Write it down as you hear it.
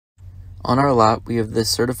On our lot, we have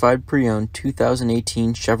this Certified Pre-Owned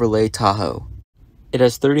 2018 Chevrolet Tahoe. It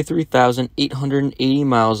has 33,880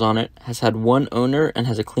 miles on it, has had one owner, and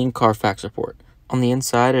has a clean Carfax report. On the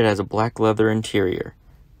inside, it has a black leather interior.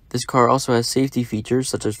 This car also has safety features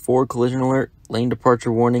such as forward collision alert, lane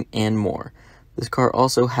departure warning, and more. This car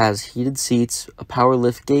also has heated seats, a power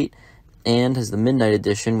lift gate, and has the Midnight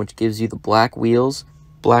Edition, which gives you the black wheels,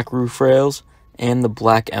 black roof rails, and the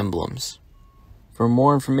black emblems. For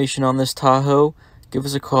more information on this Tahoe, give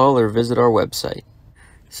us a call or visit our website.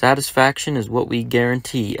 Satisfaction is what we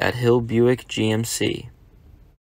guarantee at Hill Buick GMC.